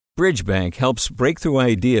Bridgebank helps breakthrough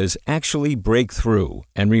ideas actually break through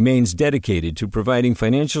and remains dedicated to providing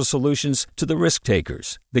financial solutions to the risk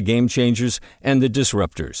takers, the game changers, and the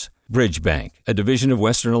disruptors. Bridgebank, a division of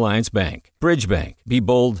Western Alliance Bank. Bridgebank. Be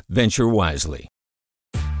bold, venture wisely.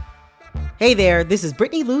 Hey there, this is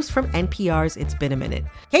Brittany Luce from NPR's It's Been a Minute.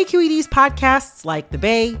 KQED's podcasts like The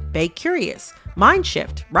Bay, Bay Curious,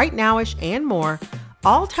 Mindshift, Right Nowish, and more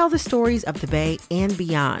all tell the stories of the Bay and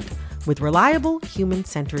beyond with reliable,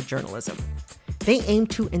 human-centered journalism. They aim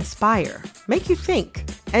to inspire, make you think,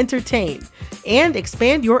 entertain, and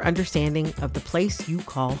expand your understanding of the place you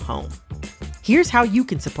call home. Here's how you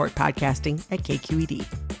can support podcasting at KQED.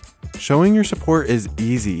 Showing your support is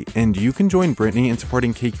easy, and you can join Brittany in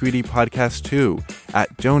supporting KQED Podcast too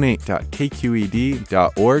at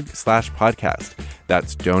donate.kqed.org/podcast.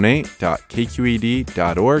 That's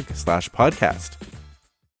donate.kqed.org/podcast.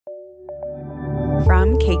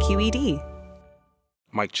 From KQED.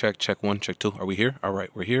 Mic check, check 1, check 2. Are we here? All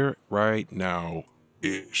right, we're here right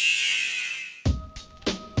now-ish.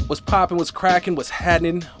 What's poppin', what's crackin', what's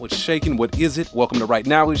happening, what's shaking, what is it? Welcome to Right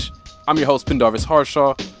Nowish. I'm your host, Pendarvis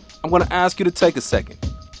Harshaw. I'm going to ask you to take a second.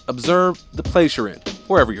 Observe the place you're in,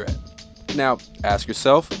 wherever you're at. Now, ask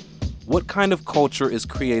yourself, what kind of culture is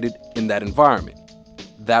created in that environment?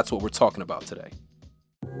 That's what we're talking about today.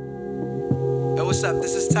 Yo, what's up?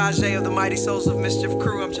 This is Tajay of the Mighty Souls of Mischief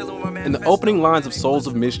crew. I'm chilling with my man. In the opening lines of Souls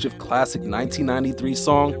of Mischief classic 1993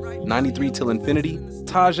 song, 93 Till Infinity,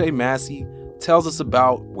 Tajay Massey tells us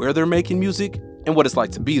about where they're making music and what it's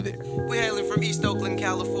like to be there. We're hailing from East Oakland,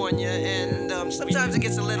 California, and sometimes it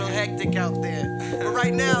gets a little hectic out there. But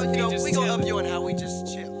right now, we gonna up you on how we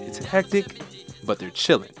just chill. It's hectic, but they're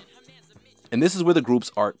chilling. And this is where the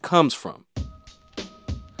group's art comes from.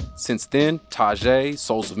 Since then, Tajay,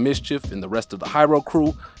 Souls of Mischief, and the rest of the Hyro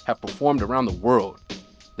crew have performed around the world.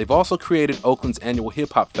 They've also created Oakland's annual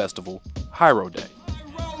hip-hop festival, Hyro Day,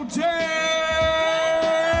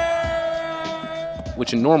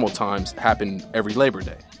 which in normal times happen every Labor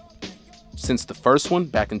Day. Since the first one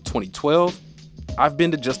back in 2012, I've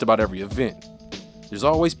been to just about every event. There's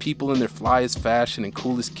always people in their flyest fashion and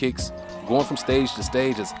coolest kicks going from stage to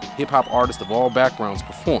stage as hip-hop artists of all backgrounds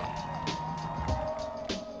perform.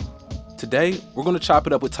 Today, we're going to chop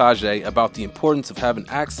it up with Tajay about the importance of having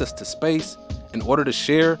access to space in order to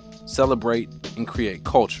share, celebrate, and create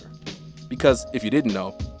culture. Because if you didn't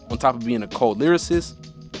know, on top of being a code lyricist,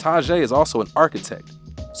 Tajay is also an architect,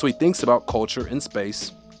 so he thinks about culture and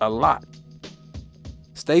space a lot.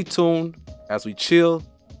 Stay tuned as we chill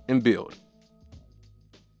and build.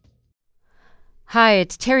 Hi,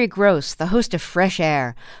 it's Terry Gross, the host of Fresh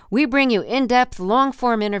Air. We bring you in-depth,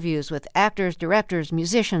 long-form interviews with actors, directors,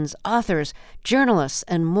 musicians, authors, journalists,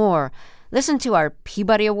 and more. Listen to our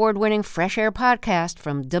Peabody Award-winning Fresh Air podcast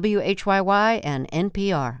from WHYY and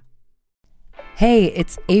NPR. Hey,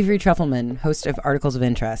 it's Avery Trufelman, host of Articles of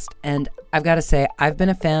Interest, and I've got to say, I've been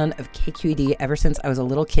a fan of KQED ever since I was a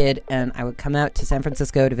little kid, and I would come out to San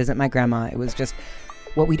Francisco to visit my grandma. It was just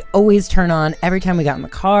what we'd always turn on every time we got in the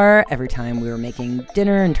car, every time we were making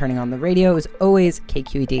dinner and turning on the radio. It was always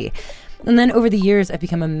KQED. And then over the years, I've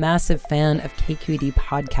become a massive fan of KQED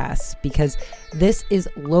podcasts because this is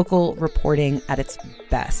local reporting at its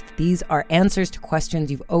best. These are answers to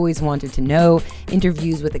questions you've always wanted to know,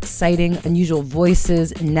 interviews with exciting, unusual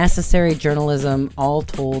voices, necessary journalism, all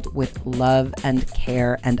told with love and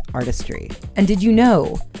care and artistry. And did you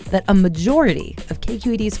know that a majority of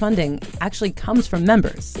KQED's funding actually comes from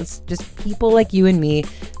members? It's just people like you and me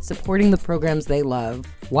supporting the programs they love,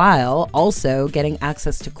 while also getting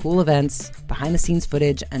access to cool events, behind-the-scenes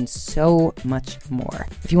footage, and so much more.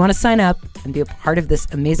 If you want to sign up and be a part of this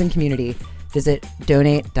amazing community, visit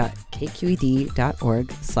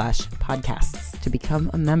donate.kqed.org/podcasts to become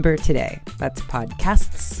a member today. That's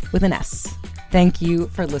podcasts with an S. Thank you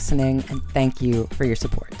for listening, and thank you for your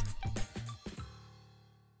support.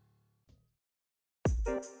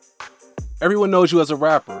 Everyone knows you as a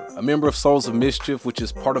rapper, a member of Souls of Mischief, which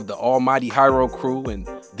is part of the almighty Hyro crew, and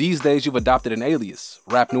these days you've adopted an alias,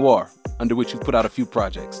 Rap Noir, under which you've put out a few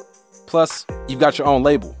projects. Plus, you've got your own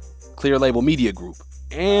label, Clear Label Media Group,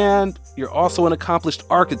 and you're also an accomplished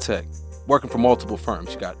architect, working for multiple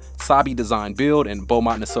firms. You got Sabi Design Build and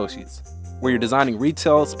Beaumont & Associates, where you're designing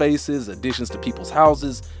retail spaces, additions to people's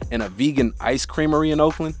houses, and a vegan ice creamery in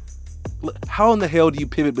Oakland. How in the hell do you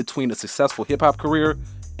pivot between a successful hip-hop career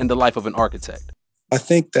and the life of an architect? I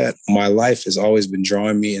think that my life has always been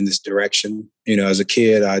drawing me in this direction. You know, as a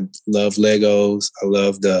kid, I loved Legos. I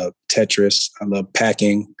loved Tetris. I loved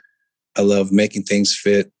packing. I love making things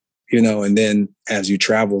fit, you know, and then as you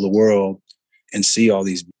travel the world and see all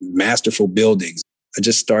these masterful buildings, I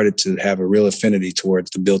just started to have a real affinity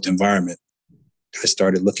towards the built environment. I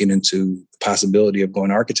started looking into the possibility of going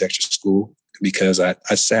to architecture school because I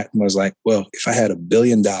sat and was like, well, if I had $1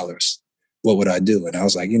 billion, what would I do? And I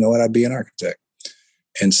was like, you know what? I'd be an architect.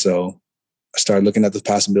 And so I started looking at the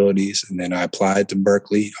possibilities, and then I applied to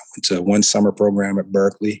Berkeley. I went to one summer program at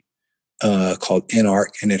Berkeley called InArc,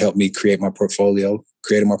 and it helped me created my portfolio.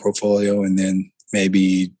 And then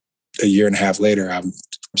maybe a year and a half later, I'm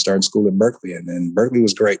starting school at Berkeley. And then Berkeley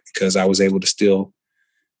was great because I was able to still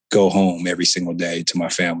go home every single day to my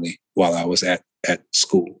family while I was at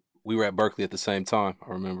school. We were at Berkeley at the same time,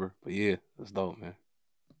 I remember. But yeah, that's dope, man.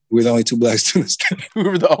 We were the only 2 Black students. We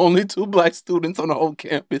were the only 2 Black students on the whole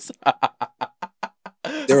campus.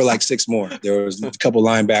 There were like 6 more. There was a couple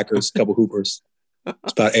linebackers, a couple hoopers.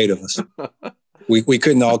 It's about 8 of us. We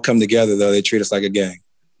couldn't all come together, though. They treat us like a gang.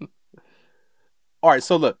 All right,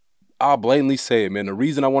 so look, I'll blatantly say it, man. The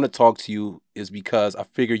reason I want to talk to you is because I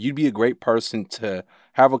figure you'd be a great person to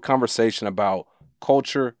have a conversation about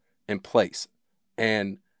culture and place.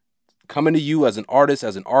 And coming to you as an artist,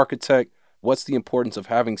 as an architect, what's the importance of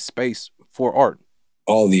having space for art?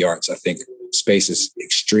 All the arts, I think space is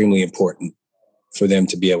extremely important for them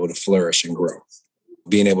to be able to flourish and grow.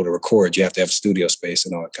 Being able to record, you have to have studio space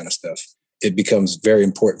and all that kind of stuff. It becomes very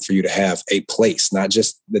important for you to have a place, not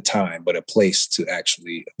just the time, but a place to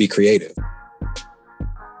actually be creative.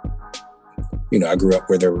 You know, I grew up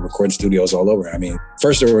where there were recording studios all over. I mean,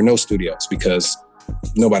 first there were no studios because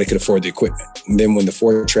nobody could afford the equipment. And then when the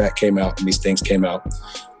 4-track came out and these things came out,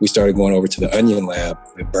 we started going over to the Onion Lab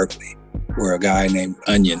at Berkeley, where a guy named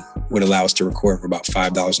Onion would allow us to record for about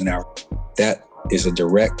 $5 an hour. That is a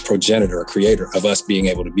direct progenitor or creator of us being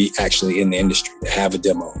able to be actually in the industry, to have a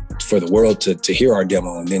demo, for the world to hear our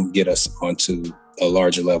demo and then get us onto a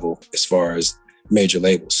larger level as far as major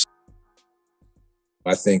labels.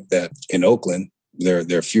 I think that in Oakland, there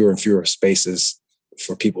are fewer and fewer spaces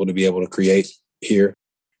for people to be able to create here.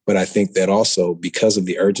 But I think that also because of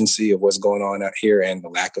the urgency of what's going on out here and the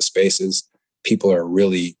lack of spaces, people are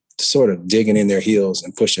really sort of digging in their heels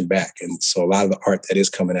and pushing back. And so a lot of the art that is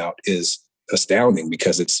coming out is astounding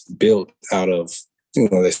because it's built out of, you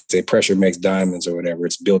know, they say pressure makes diamonds or whatever.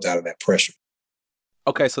 It's built out of that pressure.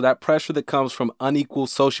 Okay, so that pressure that comes from unequal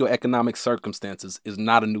socioeconomic circumstances is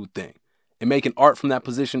not a new thing. And making art from that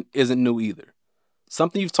position isn't new either.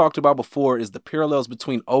 Something you've talked about before is the parallels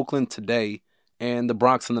between Oakland today and the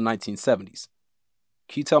Bronx in the 1970s.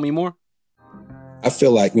 Can you tell me more? I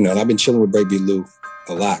feel like, you know, and I've been chilling with Breakbeat Lou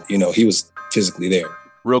a lot. You know, he was physically there.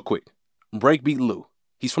 Real quick, Breakbeat Lou,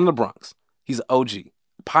 he's from the Bronx. He's an OG,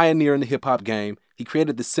 pioneer in the hip-hop game. He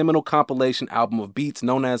created the seminal compilation album of beats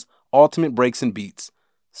known as Ultimate Breaks and Beats.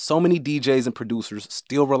 So many DJs and producers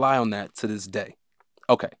still rely on that to this day.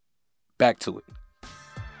 Okay, back to it.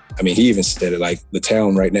 I mean, he even said it like the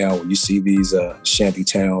town right now, when you see these shanty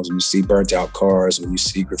towns, when you see burnt out cars, when you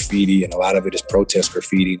see graffiti, and a lot of it is protest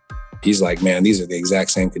graffiti. He's like, man, these are the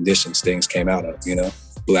exact same conditions things came out of, you know,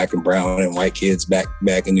 black and brown and white kids back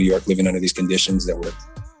in New York living under these conditions that were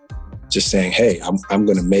just saying, hey, I'm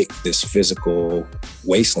going to make this physical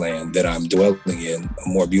wasteland that I'm dwelling in a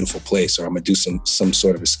more beautiful place, or I'm going to do some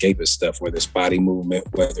sort of escapist stuff, whether it's body movement,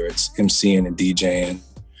 whether it's MCing and DJing,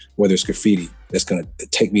 whether it's graffiti, that's going to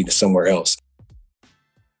take me to somewhere else.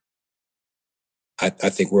 I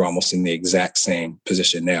think we're almost in the exact same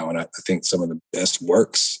position now. And I think some of the best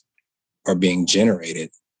works are being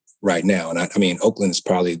generated right now. And I mean, Oakland is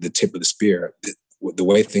probably the tip of the spear. The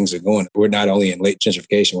way things are going, we're not only in late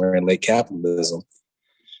gentrification, we're in late capitalism,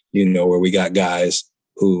 you know, where we got guys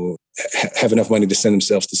who have enough money to send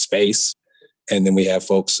themselves to space. And then we have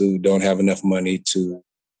folks who don't have enough money to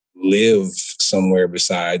live somewhere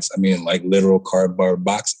besides, I mean, like literal cardboard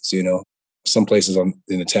boxes, you know. Some places in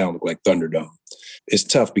the town look like Thunderdome. It's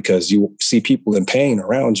tough because you see people in pain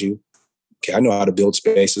around you. Okay, I know how to build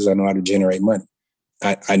spaces. I know how to generate money.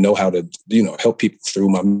 I know how to, you know, help people through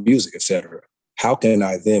my music, et cetera. How can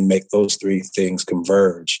I then make those three things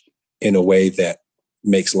converge in a way that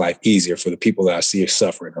makes life easier for the people that I see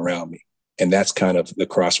suffering around me? And that's kind of the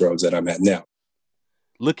crossroads that I'm at now.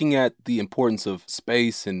 Looking at the importance of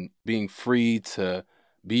space and being free to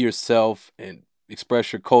be yourself and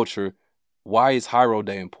express your culture, why is High Road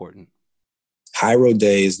Day important? High Road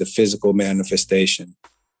Day is the physical manifestation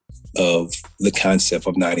of the concept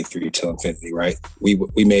of 93 till infinity, right?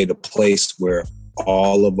 We made a place where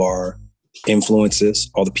all of our influences,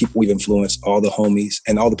 all the people we've influenced, all the homies,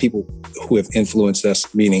 and all the people who have influenced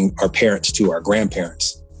us, meaning our parents too, our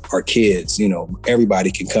grandparents, our kids, you know,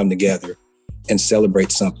 everybody can come together and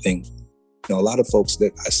celebrate something. You know, a lot of folks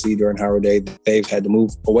that I see during High Road Day, they've had to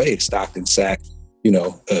move away, Stockton, Sac,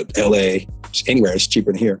 LA, anywhere. It's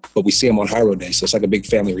cheaper than here. But we see them on High Road Day. So it's like a big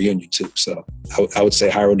family reunion too. So I would say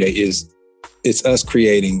High Road Day it's us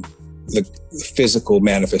creating the physical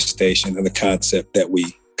manifestation of the concept that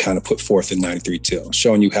we kind of put forth in 93 Till,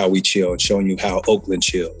 showing you how we chill and showing you how Oakland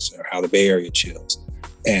chills or how the Bay Area chills,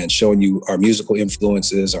 and showing you our musical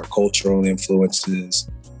influences, our cultural influences.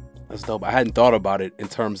 That's dope. I hadn't thought about it in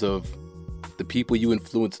terms of the people you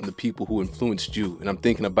influenced and the people who influenced you. And I'm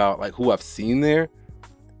thinking about like who I've seen there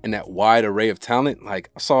and that wide array of talent. Like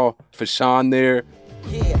I saw Fashawn there.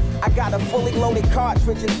 Yeah, I got a fully loaded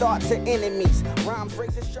cartridge and thoughts of enemies. I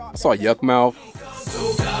saw Yuckmouth.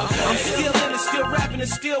 I'm still in it, still rapping and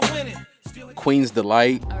still winning. Queen's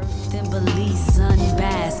Delight. A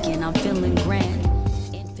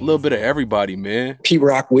little bit of everybody, man.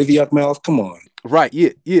 P-Rock with Yuckmouth, come on. Right, yeah.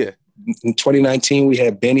 In 2019, we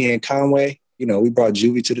had Benny and Conway. We brought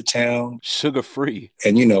Juvie to the town. Sugar Free.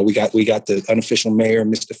 And, we got the unofficial mayor,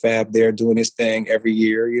 Mr. Fab, there doing his thing every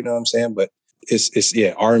year, you know what I'm saying? But it's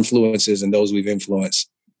our influences and those we've influenced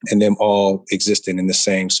and them all existing in the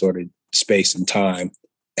same sort of space and time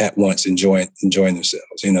at once, enjoying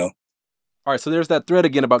themselves, All right, so there's that thread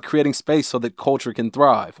again about creating space so that culture can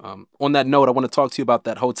thrive. On that note, I want to talk to you about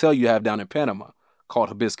that hotel you have down in Panama called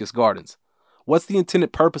Hibiscus Gardens. What's the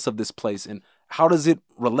intended purpose of this place, and how does it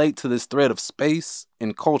relate to this thread of space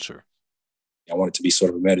and culture? I want it to be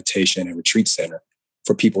sort of a meditation and retreat center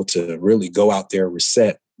for people to really go out there,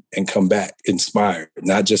 reset, and come back inspired.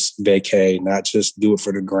 Not just vacay, not just do it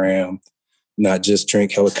for the gram, not just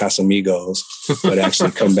drink hella Casamigos, but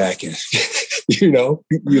actually come back and,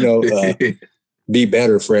 be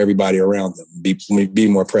better for everybody around them, be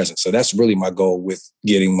more present. So that's really my goal with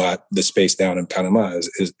getting the space down in Panama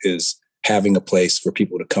is having a place for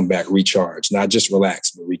people to come back, recharge, not just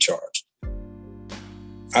relax, but recharge.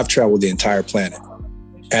 I've traveled the entire planet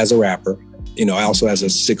as a rapper. I also as a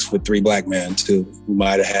 6'3" black man too, who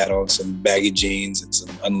might have had on some baggy jeans and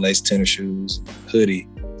some unlaced tennis shoes, and a hoodie.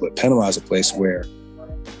 But Panama is a place where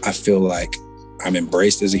I feel like I'm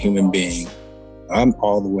embraced as a human being. I'm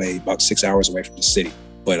all the way about 6 hours away from the city,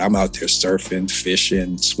 but I'm out there surfing,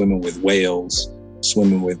 fishing, swimming with whales,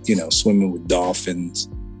 swimming with dolphins.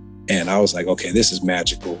 And I was like, okay, this is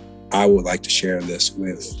magical. I would like to share this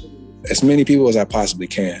with as many people as I possibly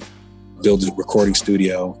can. Build a recording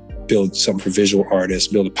studio, build something for visual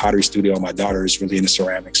artists, build a pottery studio. My daughter is really into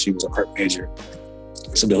ceramics. She was an art major.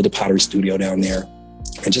 So build a pottery studio down there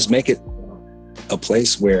and just make it a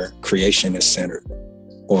place where creation is centered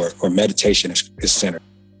or meditation is centered.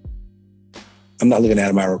 I'm not looking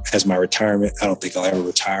at it as my retirement. I don't think I'll ever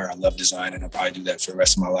retire. I love designing. I'll probably do that for the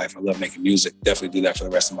rest of my life. I love making music. Definitely do that for the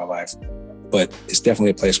rest of my life. But it's definitely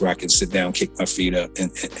a place where I can sit down, kick my feet up and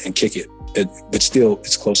kick it. But still,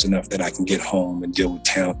 it's close enough that I can get home and deal with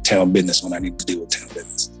town business when I need to deal with town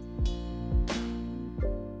business.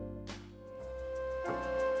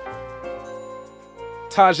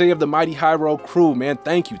 Tajai of the Mighty High Road crew, man,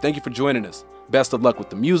 thank you. Thank you for joining us. Best of luck with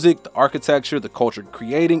the music, the architecture, the culture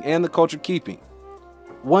creating, and the culture keeping.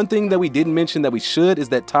 One thing that we didn't mention that we should is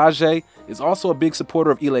that Tajai is also a big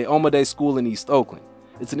supporter of Ile Omade School in East Oakland.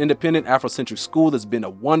 It's an independent Afrocentric school that's been a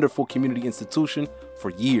wonderful community institution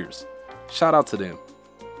for years. Shout out to them.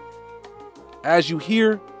 As you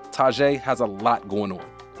hear, Tajai has a lot going on.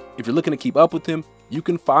 If you're looking to keep up with him, you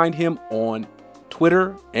can find him on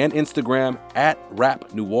Twitter and Instagram at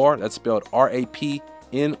Rap Noir. That's spelled RAPNOIR.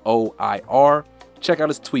 Check out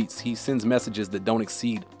his tweets. He sends messages that don't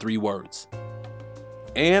exceed 3 words.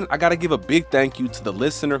 And I gotta give a big thank you to the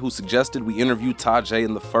listener who suggested we interview Tajai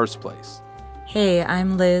in the first place. Hey,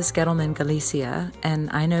 I'm Liz Gettleman Galicia, and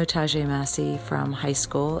I know Tajai Massey from high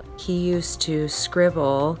school. He used to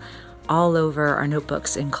scribble all over our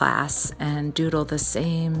notebooks in class and doodle the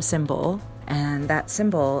same symbol, and that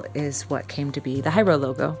symbol is what came to be the High Road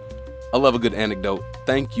logo. I love a good anecdote.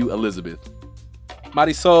 Thank you, Elizabeth.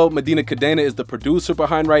 Marisol Medina Cadena is the producer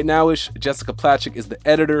behind Right Nowish. Jessica Platchik is the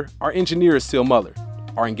editor. Our engineer is Seal Muller.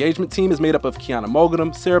 Our engagement team is made up of Kiana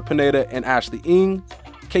Mogadam, Sarah Pineda, and Ashley Ng.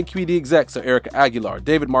 KQED execs are Erica Aguilar,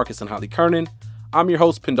 David Marcus, and Holly Kernan. I'm your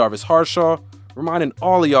host, Pendarvis Harshaw, reminding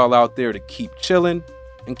all of y'all out there to keep chilling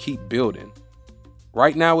and keep building.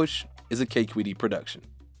 Right Nowish is a KQED production.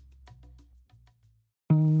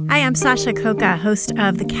 Hi, I'm Sasha Coca, host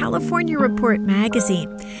of the California Report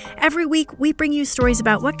magazine. Every week, we bring you stories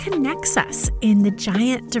about what connects us in the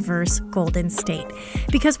giant, diverse Golden State.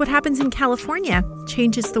 Because what happens in California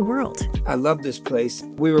changes the world. I love this place.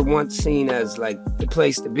 We were once seen as like the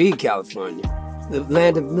place to be, California. the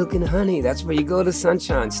land of milk and honey. That's where you go to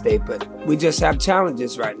Sunshine State, but we just have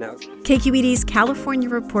challenges right now. KQED's California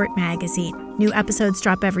Report magazine. New episodes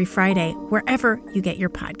drop every Friday, wherever you get your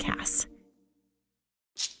podcasts.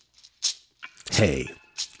 Hey,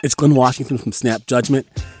 it's Glenn Washington from Snap Judgment.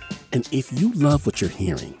 And if you love what you're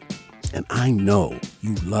hearing, and I know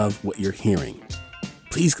you love what you're hearing,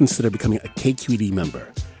 please consider becoming a KQED member.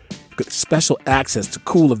 You get special access to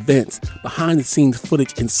cool events, behind-the-scenes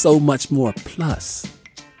footage, and so much more. Plus,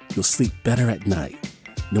 you'll sleep better at night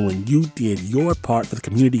knowing you did your part for the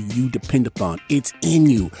community you depend upon. It's in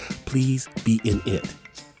you. Please be in it.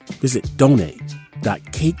 Visit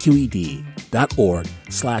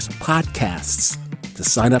donate.kqed.org/podcasts to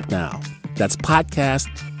sign up now. That's podcast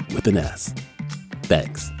with an S.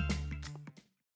 Thanks.